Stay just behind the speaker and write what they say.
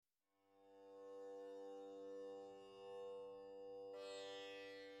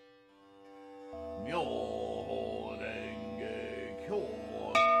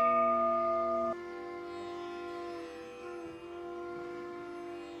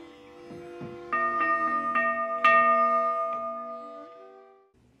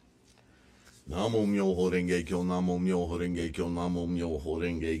Namo Myoho Renge Kyo, Namo Myoho Renge Kyo, Namo Myoho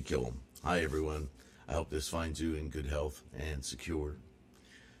Renge Kyo. Hi, everyone. I hope this finds you in good health and secure.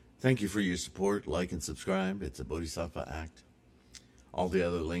 Thank you for your support. Like and subscribe. It's a Bodhisattva act. All the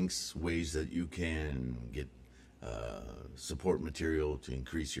other links, ways that you can get support material to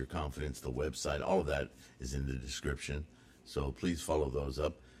increase your confidence, the website, all of that is in the description. So please follow those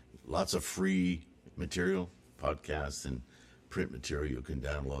up. Lots of free material, podcasts, and print material you can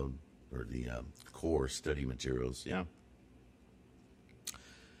download, or the core study materials. Yeah.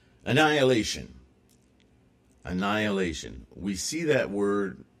 Annihilation. Annihilation. We see that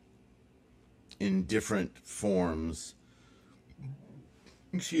word in different forms,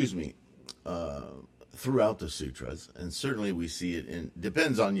 throughout the sutras, and certainly we see it in,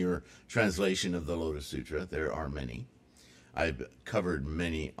 depends on your translation of the Lotus Sutra. There are many. I've covered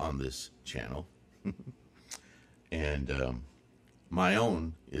many on this channel. And my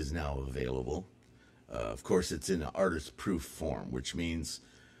own is now available. Of course, it's in an artist-proof form, which means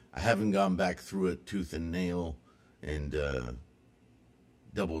I haven't gone back through it tooth and nail and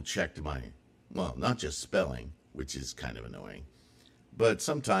double-checked my, well, not just spelling, which is kind of annoying, but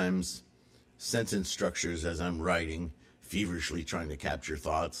sometimes sentence structures as I'm writing, feverishly trying to capture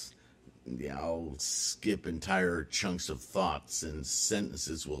thoughts. Yeah, I'll skip entire chunks of thoughts, and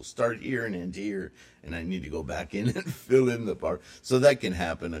sentences will start here and end here, and I need to go back in and fill in the part. So that can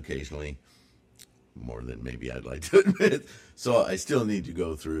happen occasionally, more than maybe I'd like to admit. So I still need to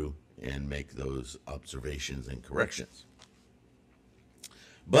go through and make those observations and corrections.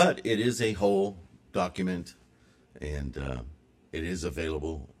 But it is a whole document, and it is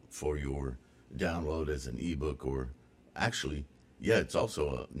available for your download as an ebook, or actually, yeah, it's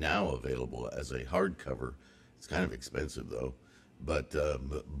also now available as a hardcover. It's kind of expensive though, but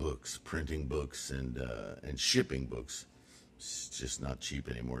books, printing books, and shipping books, it's just not cheap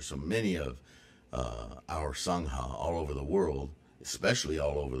anymore. So many of our Sangha all over the world, especially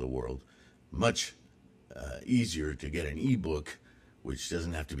all over the world, much easier to get an ebook, which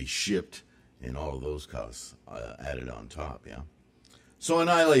doesn't have to be shipped, and all of those costs added on top. Yeah. So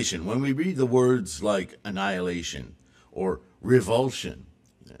annihilation, when we read the words like annihilation or revulsion,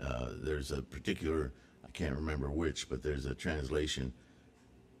 there's a particular, I can't remember which, but there's a translation.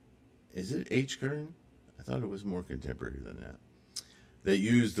 Is it H. Kern? I thought it was more contemporary than that. They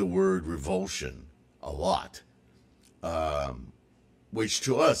use the word revulsion a lot, which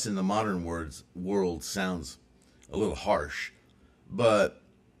to us in the modern world sounds a little harsh, but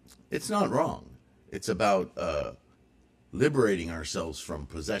it's not wrong. It's about liberating ourselves from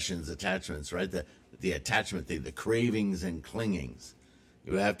possessions, attachments, right? The attachment, the cravings and clingings.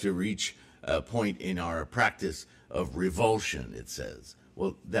 You have to reach a point in our practice of revulsion, it says.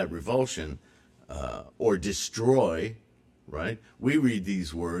 Well, that revulsion, or destroy, right? We read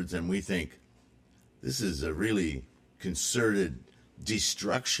these words and we think, this is a really concerted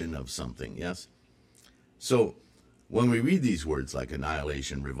destruction of something, yes? So when we read these words like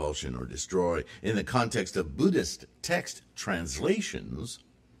annihilation, revulsion, or destroy in the context of Buddhist text translations,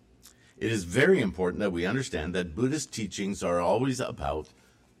 it is very important that we understand that Buddhist teachings are always about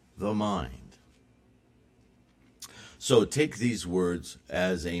the mind. So take these words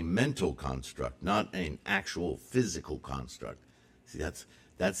as a mental construct, not an actual physical construct. See, that's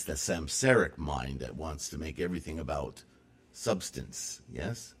the samsaric mind that wants to make everything about substance,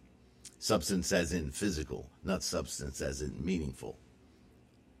 yes? Substance as in physical, not substance as in meaningful.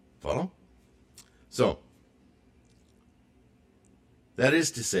 Follow? So, that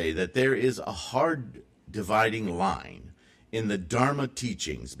is to say that there is a hard dividing line in the Dharma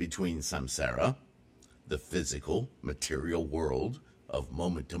teachings between samsara, the physical, material world of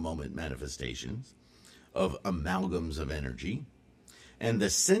moment-to-moment manifestations, of amalgams of energy, and the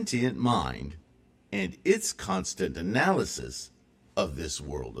sentient mind and its constant analysis of this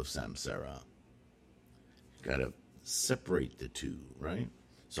world of samsara. Got to separate the two, right?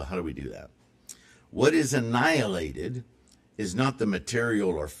 So how do we do that? What is annihilated is not the material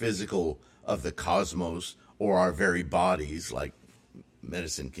or physical of the cosmos or our very bodies, like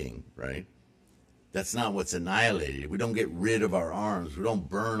Medicine King, right? That's not what's annihilated. We don't get rid of our arms. We don't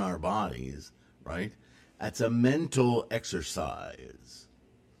burn our bodies, right? That's a mental exercise.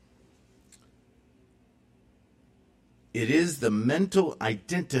 It is the mental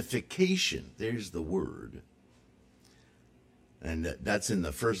identification, there's the word, and that's in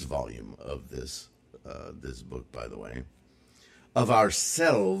the first volume of this book, by the way, of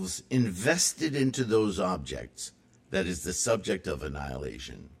ourselves invested into those objects that is the subject of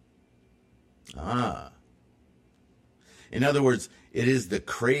annihilation. In other words, it is the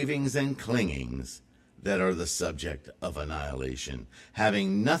cravings and clingings that are the subject of annihilation,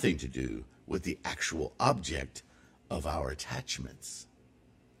 having nothing to do with the actual object of our attachments,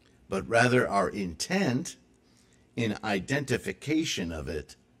 but rather our intent in identification of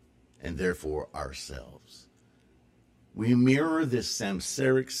it, and therefore ourselves. We mirror this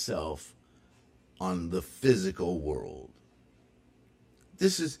samsaric self on the physical world.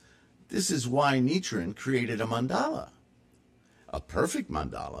 This is why Nichiren created a mandala, a perfect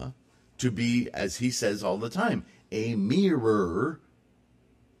mandala, to be, as he says all the time, a mirror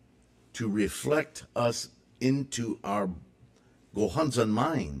to reflect us into our Gohanzan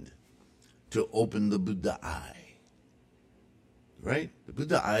mind, to open the Buddha eye. Right? The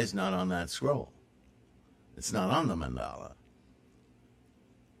Buddha eye is not on that scroll. It's not on the mandala.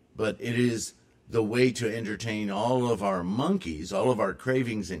 But it is the way to entertain all of our monkeys, all of our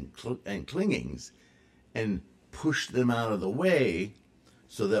cravings and clingings, and push them out of the way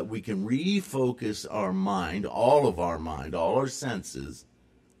so that we can refocus our mind, all our senses,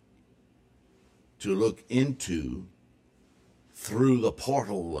 to look into, through the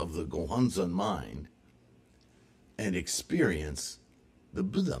portal of the Gohanzan mind, and experience the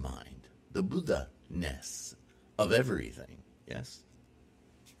Buddha mind, the Buddha-ness of everything. Yes?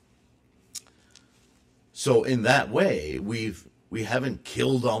 So in that way, we haven't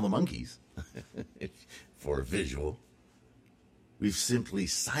killed all the monkeys for a visual. We've simply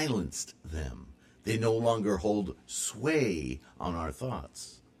silenced them. They no longer hold sway on our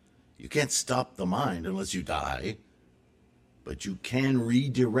thoughts. You can't stop the mind unless you die, but you can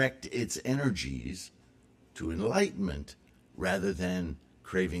redirect its energies to enlightenment rather than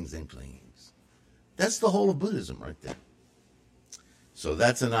cravings and clingings. That's the whole of Buddhism right there. So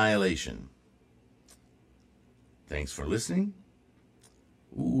that's Annihilation. Thanks for listening.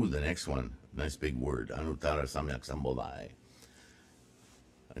 Ooh, the next one. Nice big word. Anuttara Samyak Sambodhai.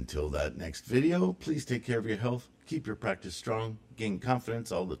 Until that next video, please take care of your health. Keep your practice strong. Gain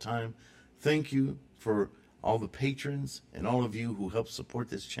confidence all the time. Thank you for all the patrons and all of you who help support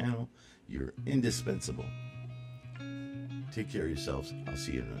this channel. You're indispensable. Take care of yourselves. I'll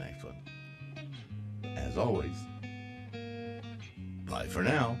see you in the next one. As always, bye for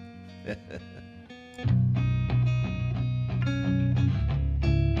now.